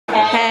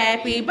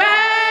Happy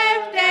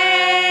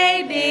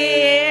birthday,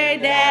 dear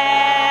Dalyce.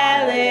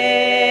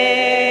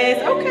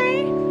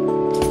 Okay.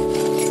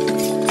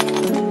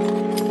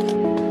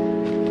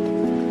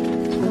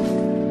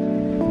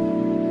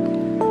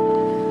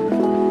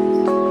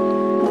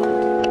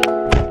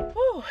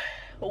 Whew.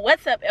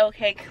 What's up,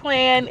 LK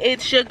Clan?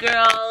 It's your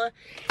girl,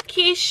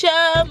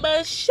 Keisha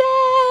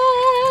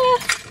Michelle.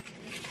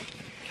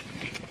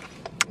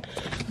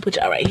 Put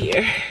y'all right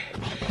here.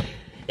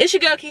 It's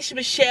your girl Keisha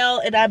Michelle,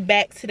 and I'm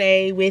back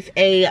today with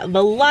a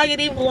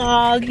vloggity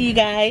vlog, you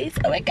guys.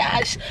 Oh my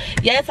gosh.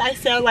 Yes, I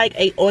sound like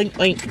a oink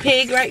oink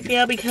pig right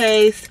now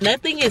because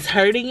nothing is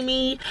hurting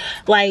me.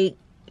 Like,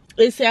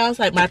 it sounds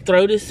like my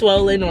throat is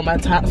swollen or my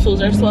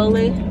tonsils are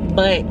swollen,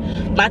 but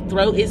my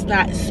throat is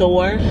not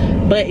sore,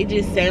 but it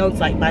just sounds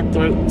like my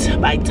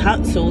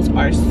tonsils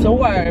are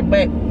sore,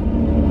 but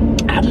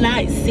I'm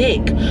not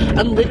sick.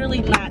 I'm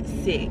literally not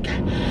sick.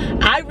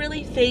 I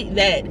really think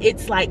that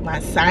it's like my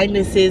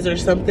sinuses or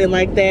something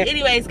like that.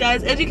 Anyways,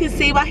 guys, as you can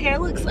see, my hair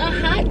looks a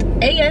hot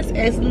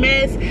ass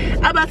mess.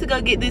 I'm about to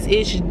go get this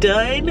ish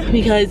done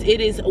because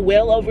it is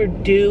well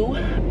overdue.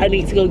 I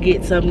need to go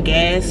get some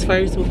gas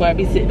first before I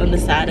be sitting on the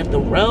side of the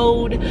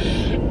road.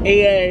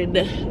 And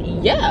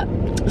yeah,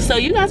 so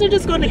you guys are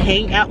just going to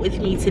hang out with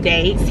me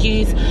today.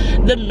 Excuse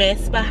the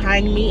mess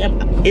behind me.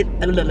 I'm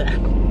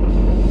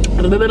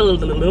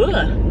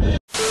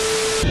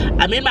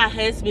in my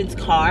husband's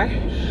car.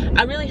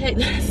 I really hate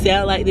to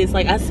sound like this.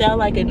 Like, I sound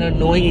like an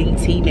annoying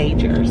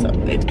teenager or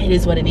something. It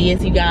is what it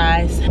is, you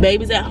guys.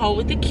 Baby's at home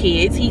with the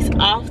kids. He's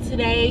off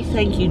today.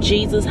 Thank you,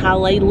 Jesus.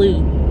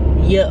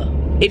 Hallelujah.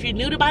 If you're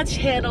new to my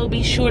channel,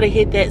 be sure to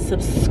hit that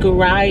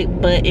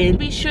subscribe button.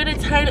 Be sure to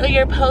turn on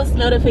your post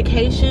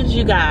notifications,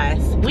 you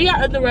guys. We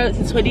are on the road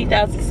to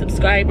 20,000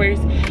 subscribers,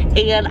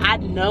 and I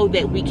know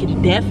that we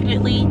can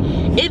definitely,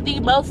 in the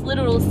most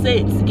literal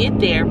sense, get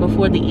there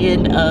before the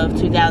end of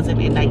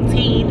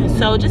 2019.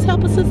 So just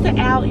help a sister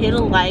out, hit a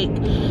like,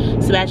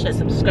 smash that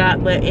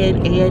subscribe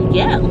button, and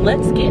yeah,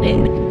 let's get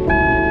it.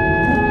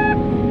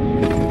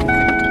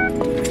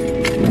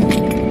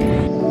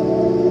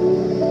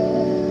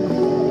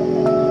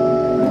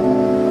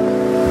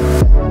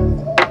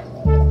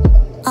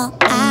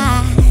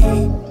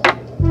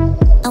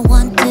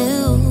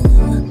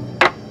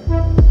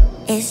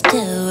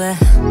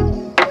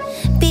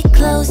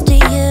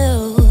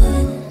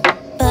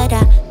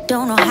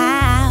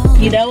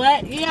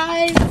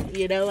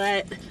 You know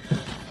what?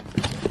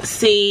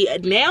 See,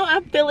 now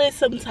I'm feeling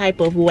some type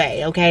of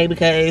way, okay?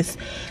 Because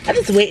I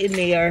just went in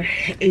there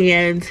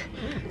and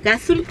got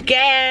some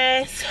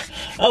gas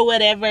or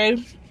whatever.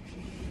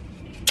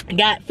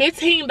 Got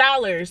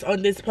 $15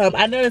 on this pump.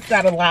 I know it's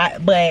not a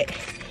lot, but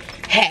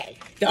hey,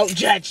 don't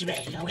judge me,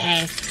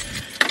 okay?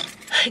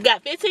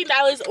 Got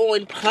 $15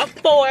 on pump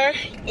 4,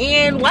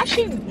 and why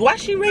she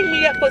ring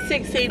me up for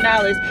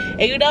 $16?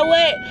 And you know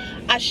what?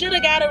 I should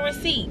have got a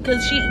receipt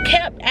because she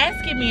kept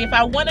asking me if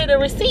I wanted a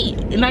receipt,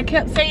 and I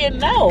kept saying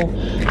no,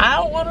 I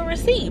don't want a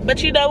receipt.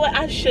 But you know what?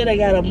 I should have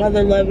got a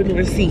mother-loving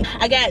receipt.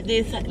 I got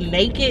this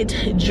naked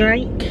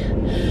drink,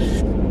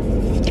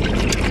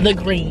 the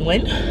green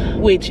one,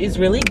 which is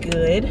really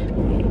good.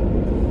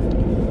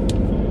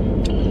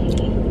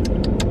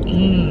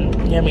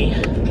 Yummy.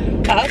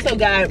 I also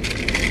got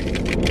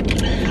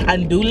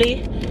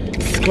andouille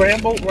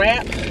scrambled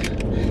wrap.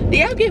 Do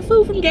y'all get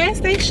food from gas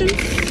stations?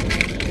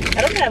 I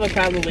don't have a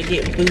problem with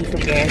getting food from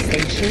gas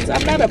stations.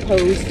 I'm not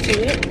opposed to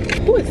it.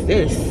 Who is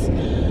this?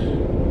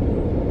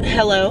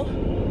 Hello?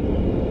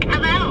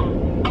 Hello.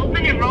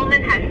 Open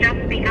enrollment has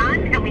just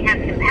begun, and we have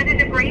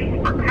competitive rates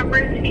for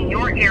coverage in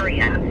your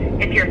area.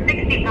 If you're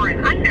 64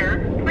 and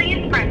under,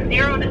 please press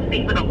 0 to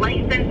speak with a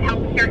licensed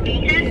healthcare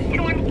agent.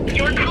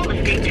 Your call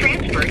is being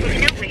transferred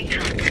with no wait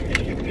time.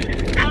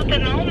 At the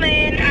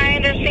moment, I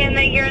understand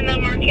that you're in the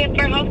market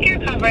for healthcare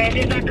coverage.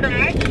 Is that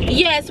correct?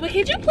 Yes, but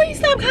could you please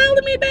stop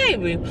calling me,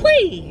 baby?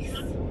 Please.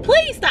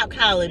 Please stop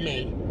calling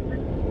me.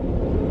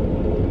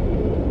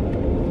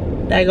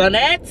 Daggone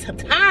that. I'm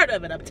tired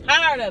of it. I'm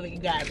tired of it, you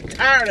guys. I'm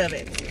tired of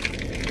it.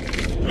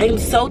 I'm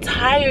so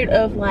tired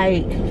of,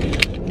 like,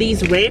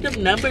 these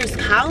random numbers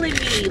calling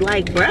me.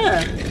 Like,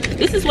 bruh.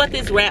 This is what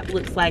this wrap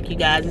looks like, you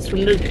guys. It's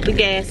from the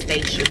gas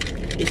station.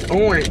 It's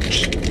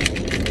orange.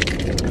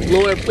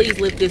 Lord, please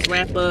lift this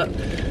wrap up.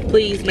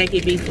 Please make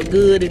it be for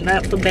good and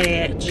not for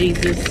bad,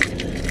 Jesus.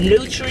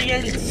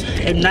 Nutrients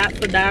and not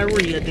for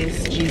diarrhea,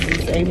 this,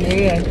 Jesus.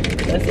 Amen.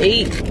 Let's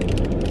eat.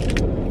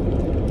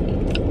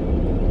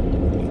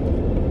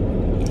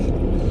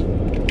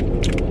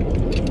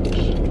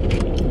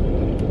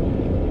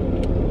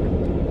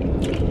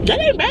 That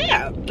ain't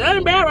bad. That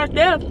ain't bad right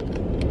there.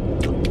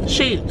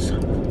 Sheets.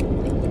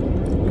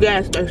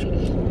 Gas station.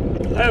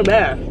 That ain't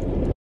bad.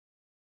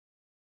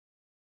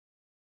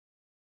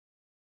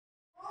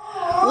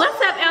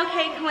 What's up,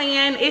 LK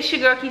Clan? It's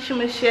your girl Keisha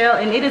Michelle,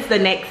 and it is the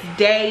next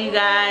day, you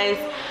guys.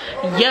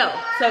 Yo,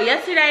 so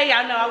yesterday,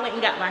 y'all know I went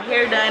and got my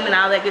hair done and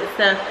all that good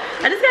stuff.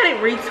 I just got it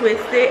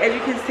retwisted. As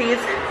you can see,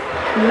 it's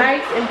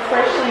nice and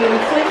freshly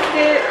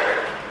twisted.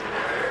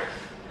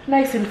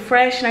 nice and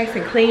fresh, nice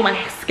and clean.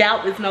 My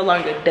scalp is no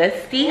longer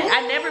dusty.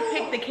 I never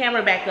picked the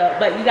camera back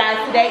up, but you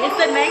guys, today is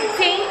the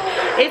 19th.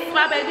 It's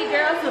my baby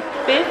girl's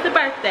 5th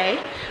birthday.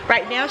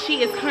 Right now,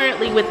 she is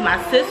currently with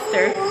my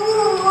sister.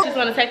 Just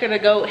want to take her to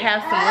go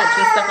have some lunch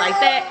and stuff like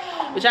that,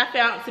 which I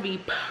found to be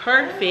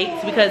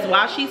perfect because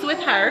while she's with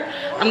her,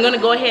 I'm gonna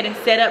go ahead and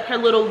set up her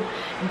little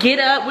get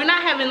up. We're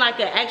not having like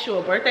an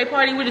actual birthday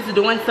party. We're just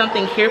doing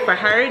something here for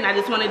her, and I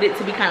just wanted it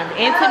to be kind of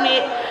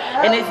intimate,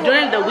 and it's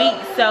during the week,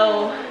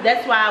 so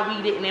that's why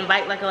we didn't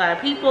invite like a lot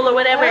of people or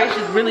whatever. It's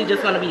just really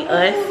just gonna be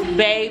us.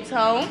 Babe's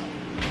home.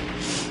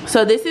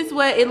 So this is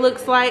what it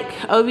looks like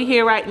over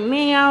here right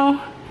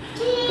now.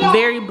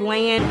 Very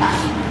bland.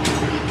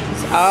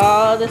 It's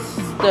all the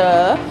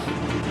stuff.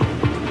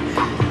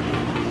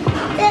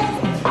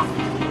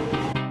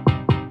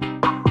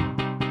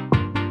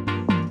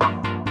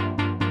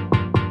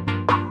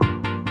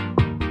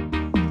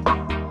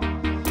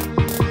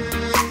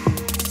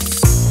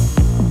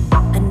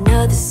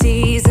 Another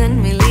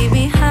season we leave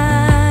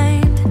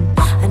behind,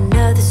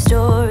 another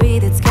story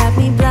that's got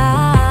me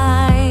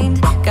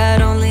blind.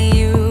 Got only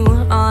you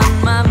on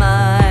my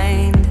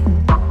mind.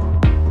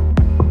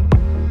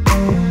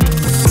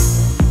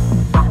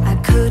 I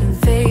couldn't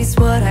face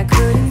what I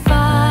couldn't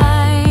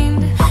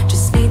find.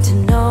 Just need to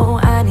know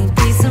I need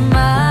peace of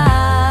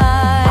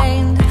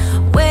mind.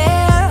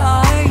 Where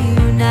are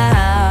you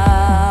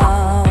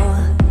now?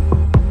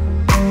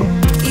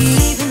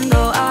 Even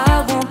though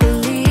I won't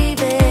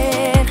believe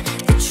it,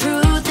 the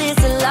truth is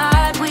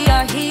alive, we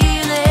are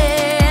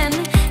healing.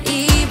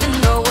 Even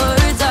though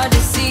words are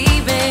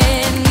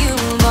deceiving, you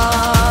move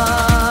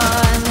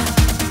on.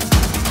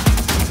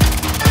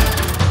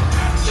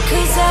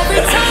 'Cause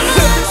every time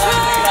I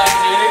try,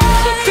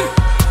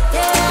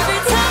 every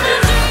time I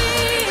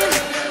dream,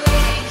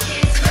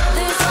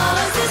 there's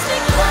always this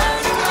big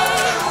part of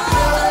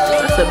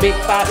me. That's a big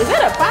 5. Is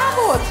that a 5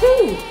 or a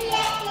 2?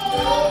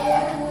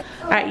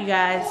 Alright, you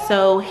guys,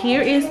 so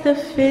here is the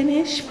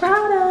finished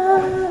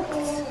product.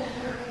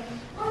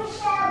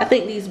 I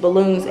think these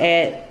balloons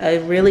add a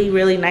really,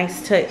 really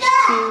nice touch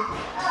to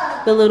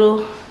the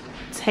little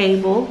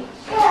table.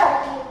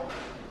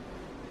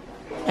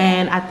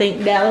 And I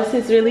think Dalyce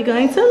is really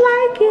going to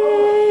like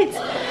it.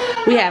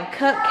 We have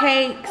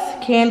cupcakes,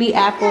 candy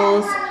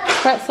apples,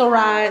 pretzel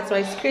rods,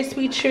 Rice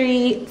Krispie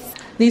treats.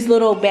 These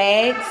little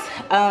bags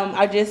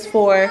are just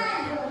for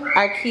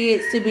our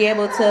kids to be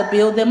able to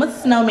build them a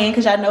snowman,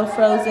 because y'all know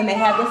Frozen, they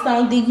have the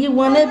song, do you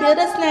want to build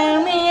a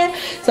snowman?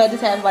 So I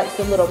just have like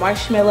some little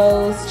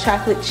marshmallows,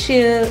 chocolate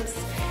chips,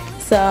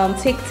 some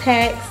Tic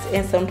Tacs,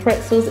 and some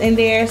pretzels in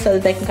there so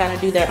that they can kind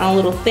of do their own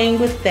little thing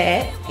with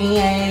that.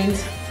 And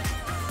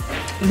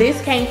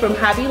this came from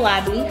Hobby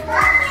Lobby.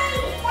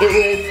 It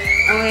was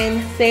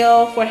on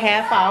sale for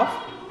half off.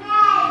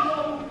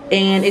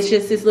 And it's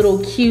just this little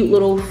cute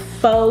little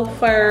faux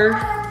fur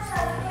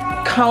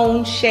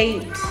cone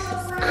shaped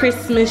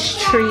Christmas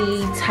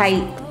tree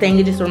type thing.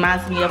 It just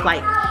reminds me of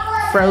like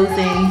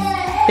Frozen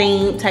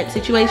theme type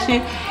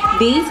situation.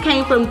 These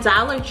came from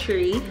Dollar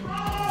Tree.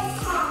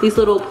 These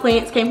little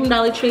plants came from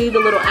Dollar Tree. The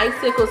little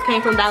icicles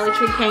came from Dollar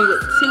Tree, came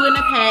with 2 in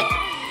a pack.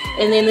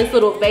 And then this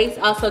little vase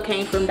also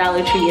came from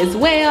Dollar Tree as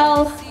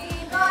well.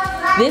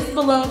 This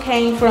balloon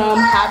came from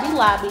Hobby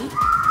Lobby.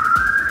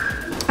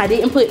 I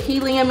didn't put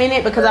helium in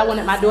it because I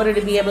wanted my daughter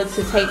to be able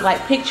to take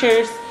like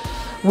pictures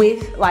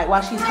with like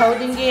while she's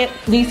holding it.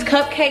 These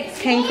cupcakes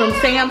came from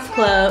Sam's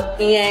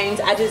Club,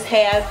 and I just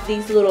have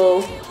these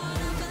little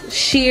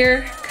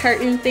sheer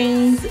curtain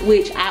things,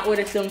 which I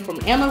ordered them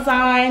from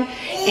Amazon.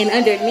 And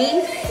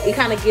underneath, it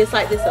kind of gives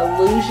like this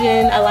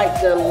illusion. I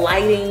like the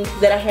lighting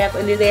that I have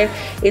under there.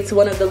 It's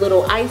one of the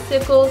little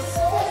icicles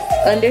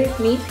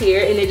underneath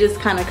here, and it just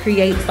kind of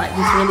creates like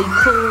this really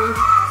cool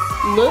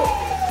look.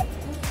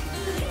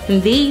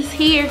 And these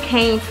here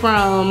came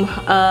from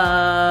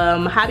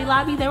Hobby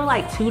Lobby. They were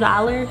like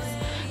 $2.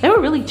 They were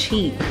really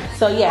cheap.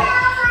 So yeah,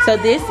 so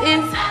this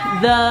is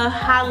the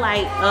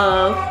highlight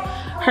of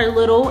her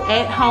little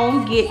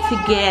at-home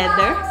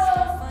get-together.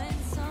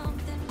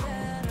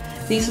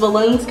 These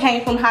balloons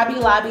came from Hobby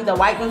Lobby. The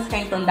white ones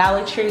came from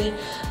Dollar Tree.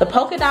 The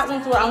polka dot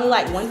ones were only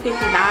like $1.59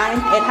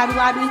 at Hobby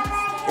Lobby,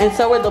 and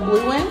so were the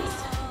blue ones.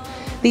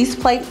 These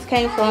plates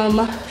came from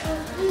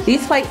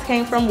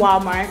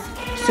Walmart,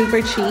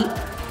 super cheap.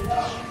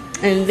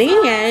 And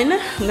then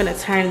I'm gonna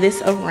turn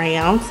this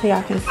around so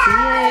y'all can see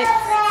it.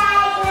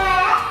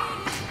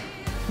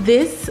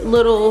 This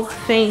little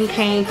thing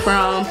came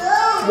from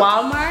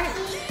Walmart.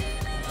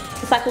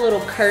 It's like a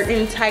little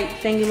curtain type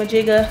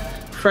thingamajigga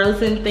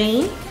Frozen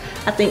thing.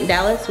 I think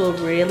Dalyce will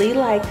really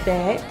like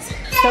that.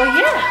 So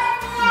yeah,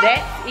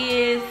 that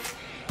is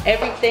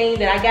everything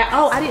that I got.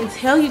 Oh, I didn't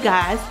tell you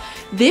guys,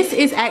 this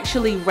is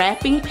actually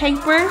wrapping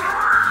paper.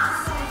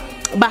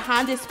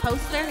 Behind this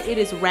poster, it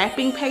is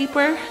wrapping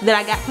paper that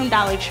I got from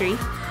Dollar Tree.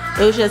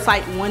 It was just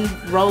like one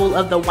roll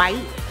of the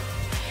white.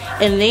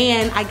 And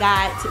then I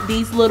got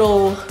these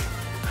little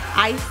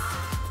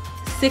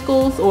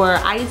icicles or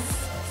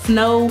ice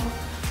snow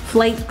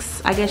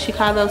flakes, I guess you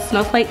call those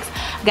snowflakes.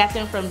 I got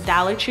them from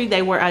Dollar Tree.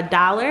 They were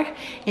 $1.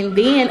 And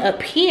then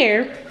up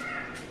here,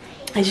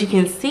 as you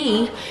can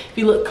see, if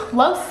you look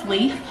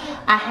closely,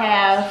 I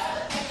have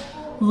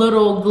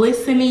little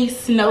glistening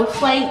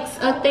snowflakes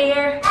up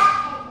there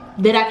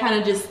that I kind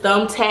of just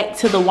thumbtacked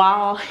to the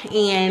wall.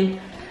 And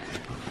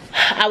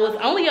I was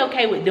only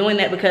okay with doing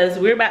that because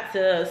we're about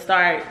to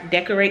start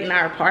decorating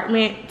our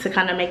apartment to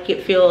kind of make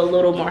it feel a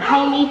little more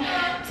homey.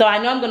 So I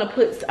know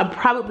I'm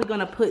probably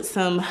gonna put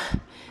some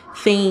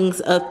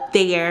things up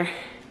there.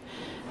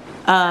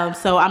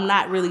 So I'm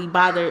not really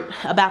bothered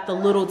about the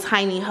little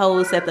tiny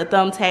holes that the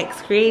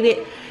thumbtacks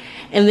created.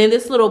 And then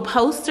this little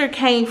poster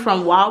came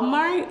from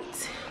Walmart.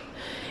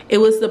 It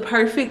was the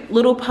perfect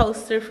little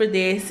poster for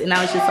this, and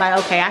I was just like,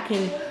 okay, I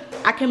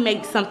can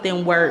make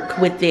something work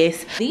with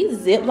this. These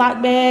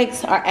Ziploc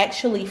bags are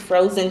actually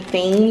frozen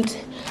themed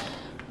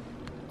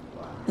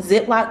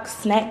Ziploc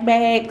snack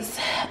bags.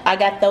 I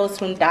got those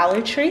from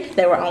Dollar Tree.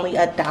 They were only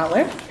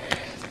 $1.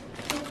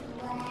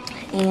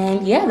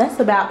 And yeah, that's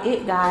about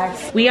it,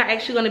 guys. We are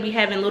actually gonna be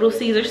having Little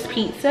Caesars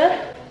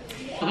pizza.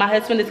 My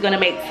husband is gonna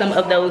make some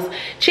of those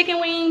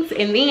chicken wings.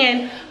 And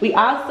then we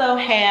also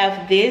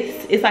have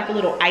this, it's like a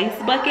little ice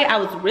bucket. I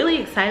was really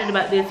excited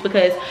about this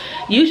because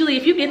usually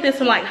if you get this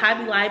from like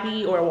Hobby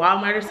Lobby or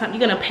Walmart or something,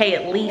 you're gonna pay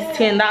at least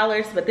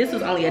 $10, but this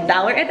was only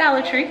 $1 at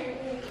Dollar Tree.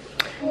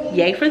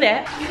 Yay for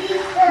that.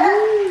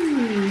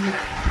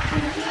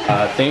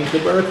 I think the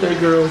birthday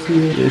girl's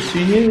here. Yes,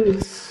 she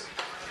is.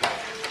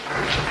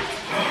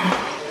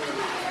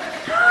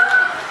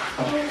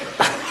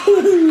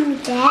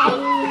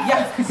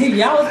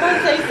 Y'all was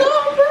gonna say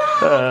something,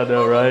 bro. I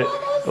know, right?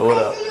 What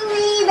up?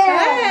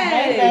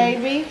 Hey,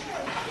 baby.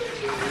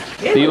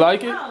 Do you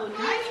like it?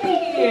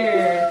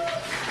 Here.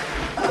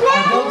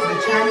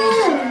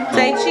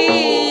 Say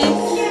cheese.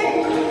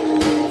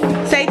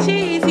 Say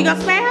cheese. You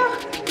gonna smile?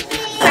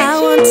 I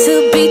want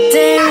to be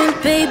there and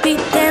baby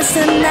dance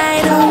the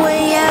night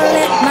away. I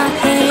let my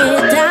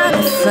head down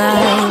if I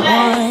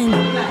want.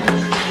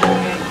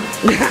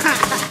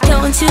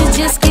 Don't you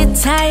just get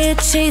tired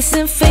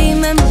chasing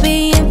fame and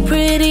being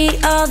pretty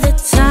all the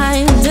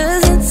time?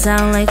 Doesn't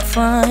sound like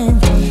fun.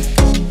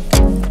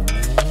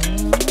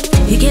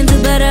 You can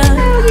do better.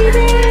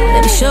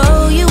 Let me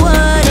show you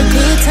what a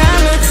good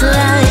time looks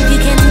like. You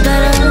can do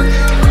better.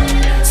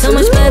 So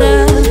much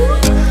better.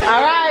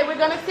 All right, we're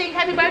gonna sing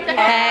happy birthday.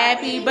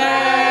 Happy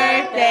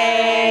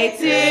birthday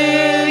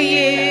to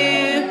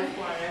you.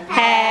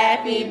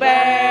 Happy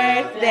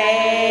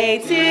birthday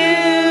to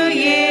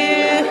you.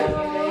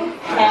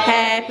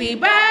 Happy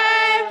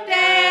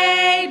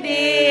birthday,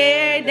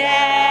 dear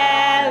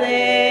Dalyce.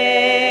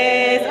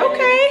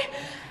 Okay.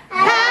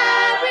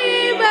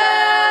 Happy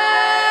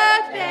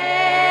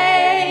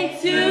birthday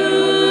to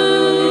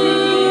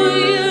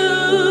you.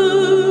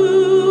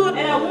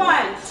 And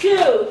 1,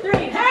 2,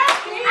 3.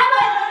 Happy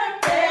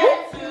birthday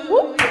to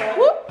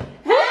you.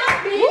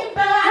 Happy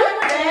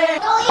birthday.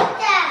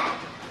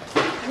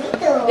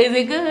 Is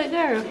it good,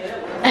 girl?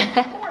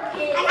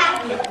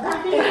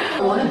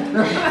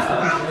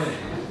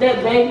 That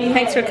baby.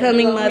 Thanks for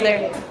coming,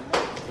 mother.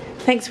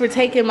 Thanks for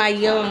taking my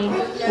young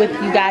with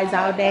you guys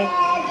all day.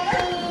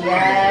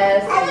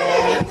 Yes.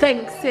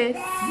 Thanks, sis.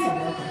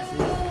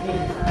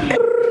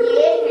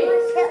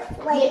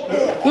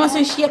 You want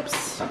some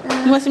chips?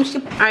 You want some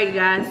chips? All right,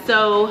 guys.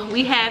 So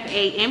we have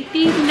a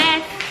empty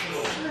nest.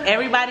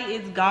 Everybody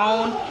is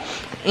gone,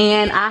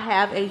 and I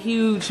have a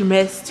huge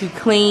mess to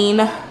clean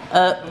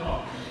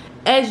up,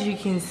 as you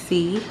can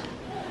see.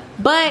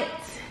 But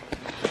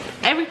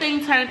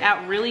everything turned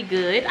out really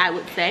good, I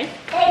would say.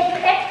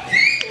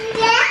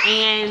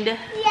 And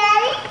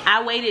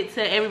I waited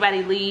till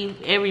everybody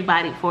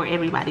for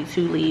everybody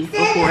to leave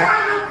before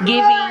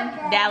giving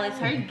Dalyce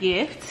her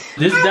gift.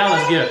 This is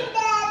Dalyce's gift.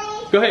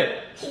 Go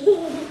ahead.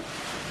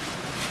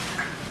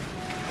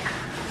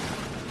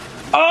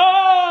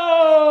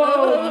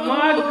 Oh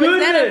my goodness!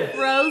 Is that a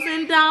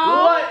frozen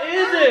doll? What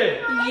is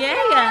it?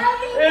 Yeah.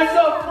 It's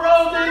a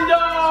frozen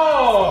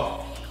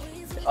doll.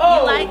 Oh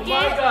You like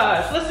my it?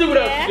 gosh! Let's see what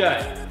else you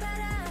got.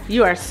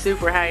 You are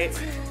super hype.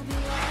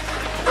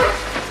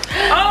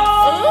 Oh!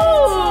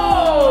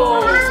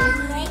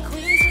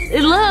 Ooh.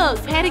 Look,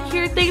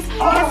 pedicure things.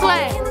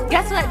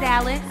 Guess what,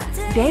 Dalyce?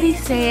 Daddy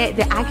said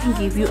that I can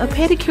give you a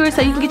pedicure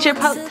so you can get your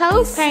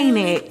toes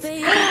painted.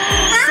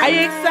 Are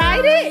you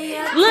excited?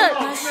 Look,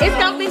 it's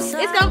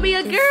gonna be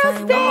a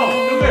girl's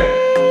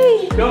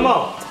day. Come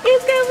on.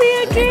 It's gonna be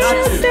a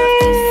girl's day.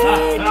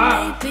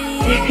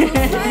 You're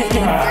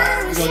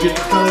gonna get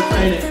the toes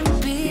painted.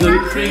 You're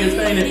gonna get the fingers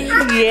painted.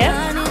 Yeah.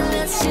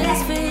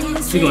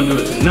 She's gonna do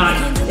it tonight.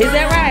 Is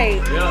that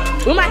right?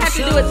 Yeah. We might have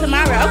to do it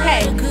tomorrow.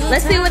 Okay.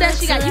 Let's see what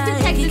else you got. You can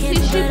take the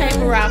tissue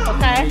paper off,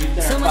 okay?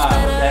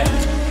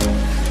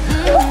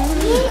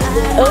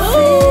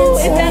 Ooh,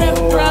 is that a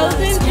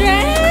frozen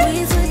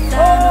dress?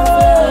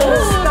 Oh,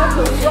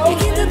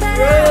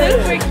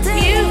 super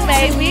cute,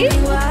 baby.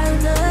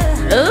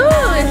 Ooh,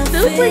 it's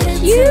super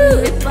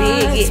cute. It's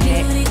big, isn't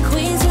it?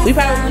 We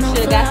probably should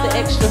have got the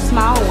extra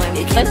small one.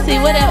 Let's see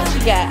what else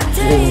you got.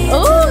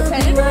 Ooh,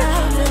 turn it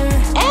around.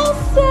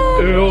 Elsa.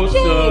 PJs.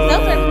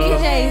 Those are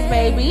PJs,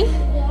 baby.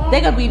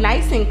 They're gonna be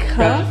nice and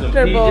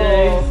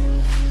comfortable.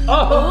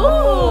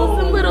 Oh,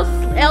 some little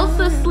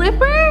Elsa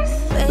slippers.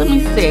 Let me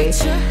see.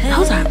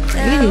 Those are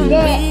pretty.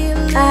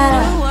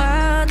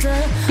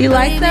 You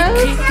like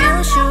those?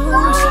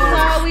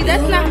 Chloe,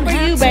 that's not for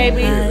you,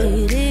 baby.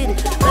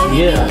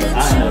 Yeah, I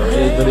know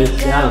it, but it's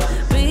Dalyce.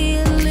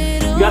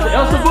 You got the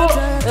Elsa book?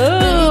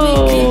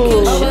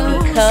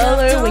 Ooh,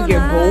 color when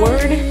you're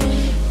bored.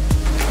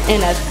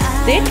 And a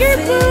sticker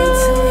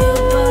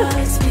book.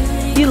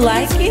 You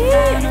like it?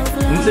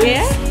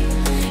 Yeah?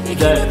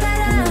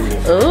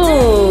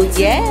 Ooh,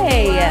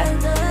 yay.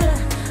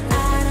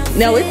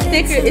 No, it's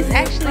stickers. It's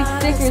actually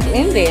stickers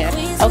in there.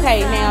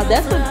 Okay, now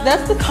that's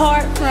the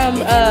card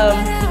from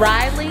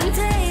Riley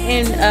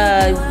and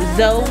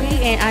Zoe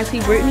and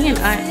Auntie Brittany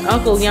and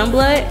Uncle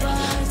Youngblood.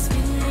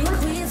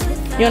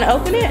 You wanna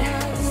open it?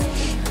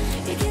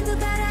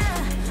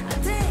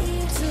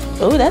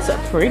 Oh, that's a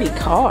pretty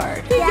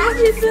card. He got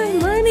you some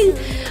money.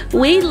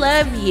 We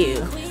love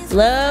you.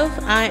 Love,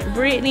 Aunt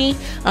Brittany,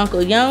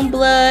 Uncle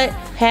Youngblood.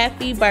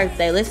 Happy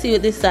birthday. Let's see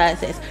what this side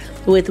says.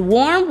 With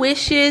warm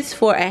wishes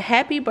for a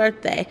happy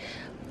birthday.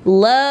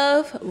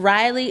 Love,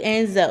 Riley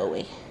and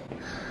Zoe.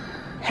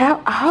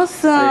 How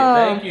awesome.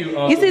 Thank you,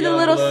 Uncle You see the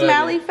little Youngblood.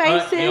 smiley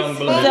faces?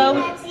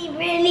 Zoe.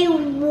 Really,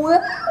 whoa.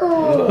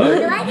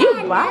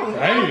 You ballin'.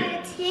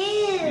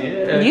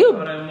 Yeah, You-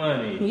 all that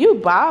money. You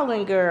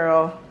ballin',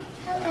 girl.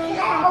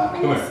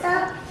 Open this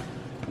up.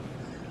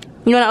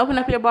 You wanna open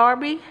up your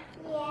Barbie?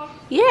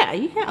 Yeah,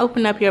 you can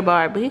open up your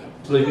Barbie.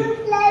 Sleepy.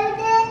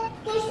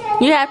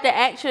 You have to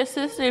ask your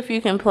sister if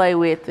you can play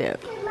with it.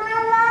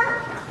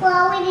 Mama,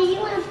 Chloe, do you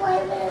want to play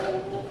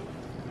with me?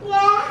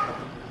 Yeah?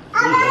 I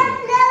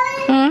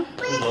want to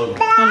play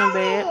with On the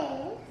bed.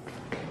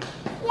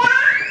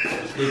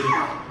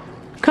 Yeah?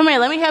 Come here,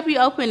 let me help you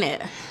open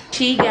it.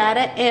 She got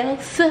an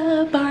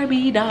Elsa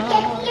Barbie doll. I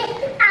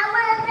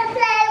want to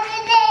play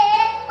with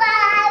it,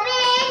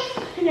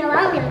 Bobby. No,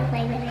 I'm going to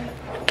play with it.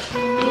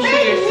 I'm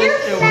sure your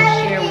sister will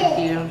share with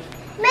you.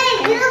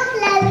 Make you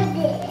play with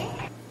it.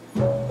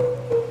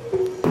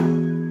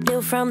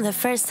 Knew from the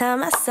first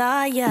time I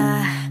saw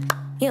ya,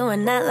 you were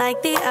not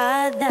like the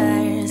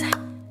others.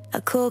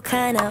 A cool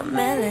kind of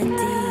melody.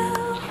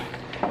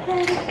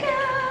 Let it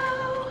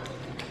go.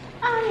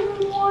 I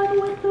am one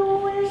with the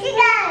wind. She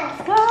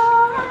does.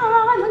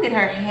 Gone. Look at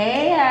her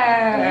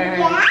hair.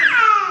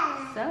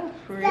 Yeah. So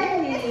pretty.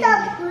 It's so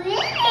pretty.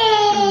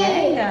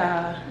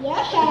 Yeah. Yeah.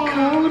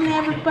 Cold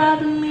never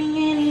bothered me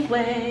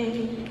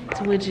anyway.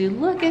 So would you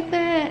look at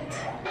that?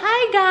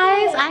 Hi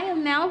guys, I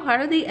am now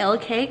part of the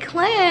LK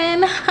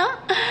clan.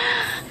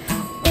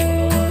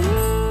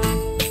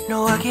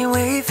 No, I can't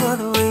wait for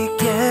the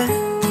weekend.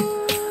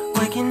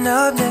 Waking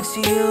up next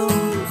to you.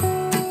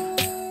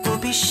 We'll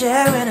be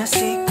sharing our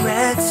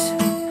secrets,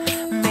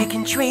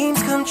 making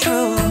dreams come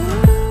true.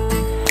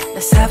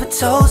 Let's have a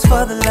toast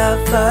for the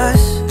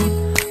lovers.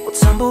 We'll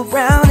tumble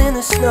round in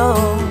the snow.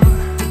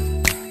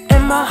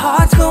 And my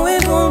heart's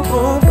going boom,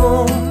 boom,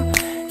 boom.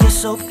 You're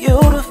so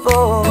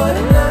beautiful. What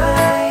a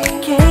night.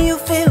 Can you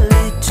feel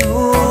it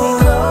too?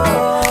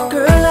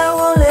 Girl, I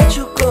won't let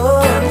you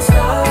go.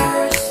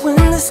 When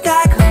the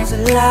sky comes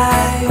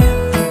alive,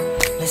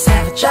 let's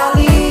have a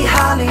jolly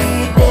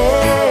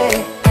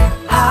holiday.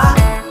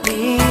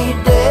 Holiday.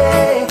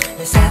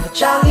 Let's have a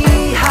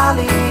jolly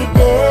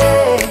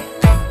holiday.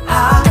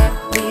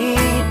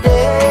 Holiday.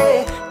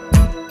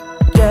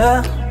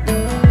 Yeah.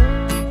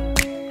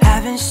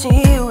 Haven't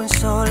seen you in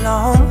so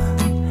long.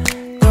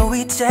 Though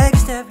we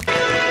text every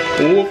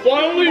We'll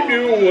finally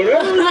do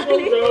whatever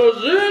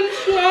does in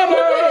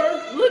summer.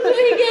 Look what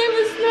he gave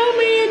a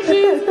snowman,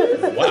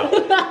 Jesus. Wow.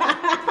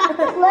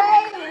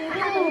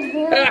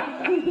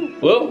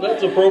 Well,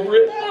 that's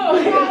appropriate.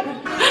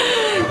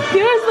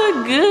 Yours look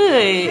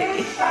good.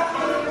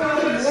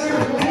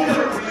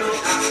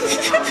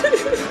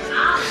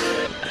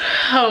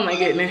 Oh my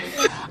goodness.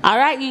 All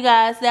right, you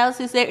guys. Dalyce,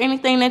 is there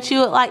anything that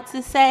you would like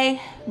to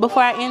say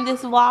before I end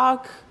this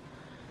vlog?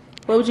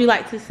 What would you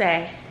like to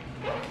say?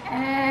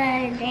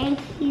 Thank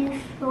you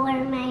for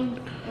my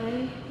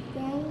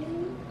birthday.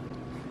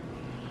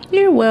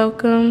 You're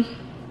welcome.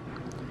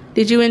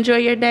 Did you enjoy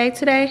your day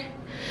today?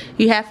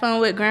 You have fun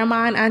with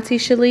Grandma and Auntie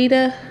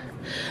Shalita?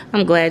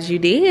 I'm glad you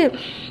did.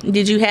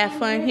 Did you have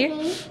fun here?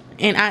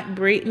 And Aunt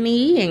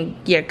Brittany and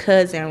your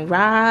cousin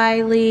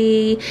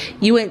Riley.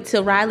 You went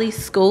to Riley's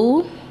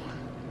school?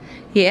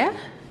 Yeah?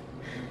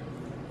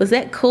 Was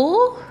that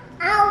cool?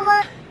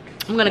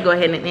 I'm gonna go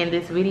ahead and end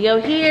this video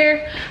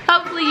here.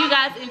 Hopefully you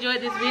guys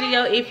enjoyed this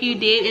video. If you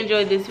did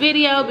enjoy this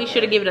video, be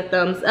sure to give it a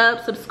thumbs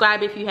up.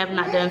 Subscribe if you have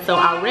not done so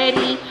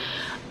already.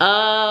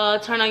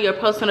 Turn on your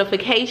post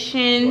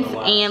notifications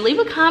and leave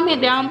a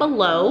comment down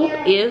below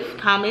if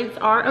comments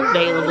are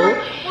available.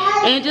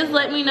 And just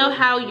let me know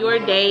how your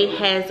day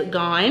has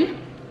gone.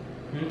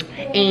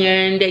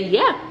 And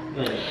yeah.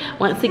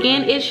 Once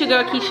again, it's your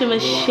girl Keisha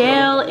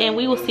Michelle, and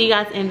we will see you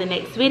guys in the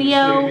next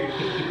video.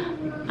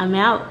 I'm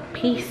out. Peace.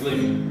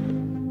 Peace.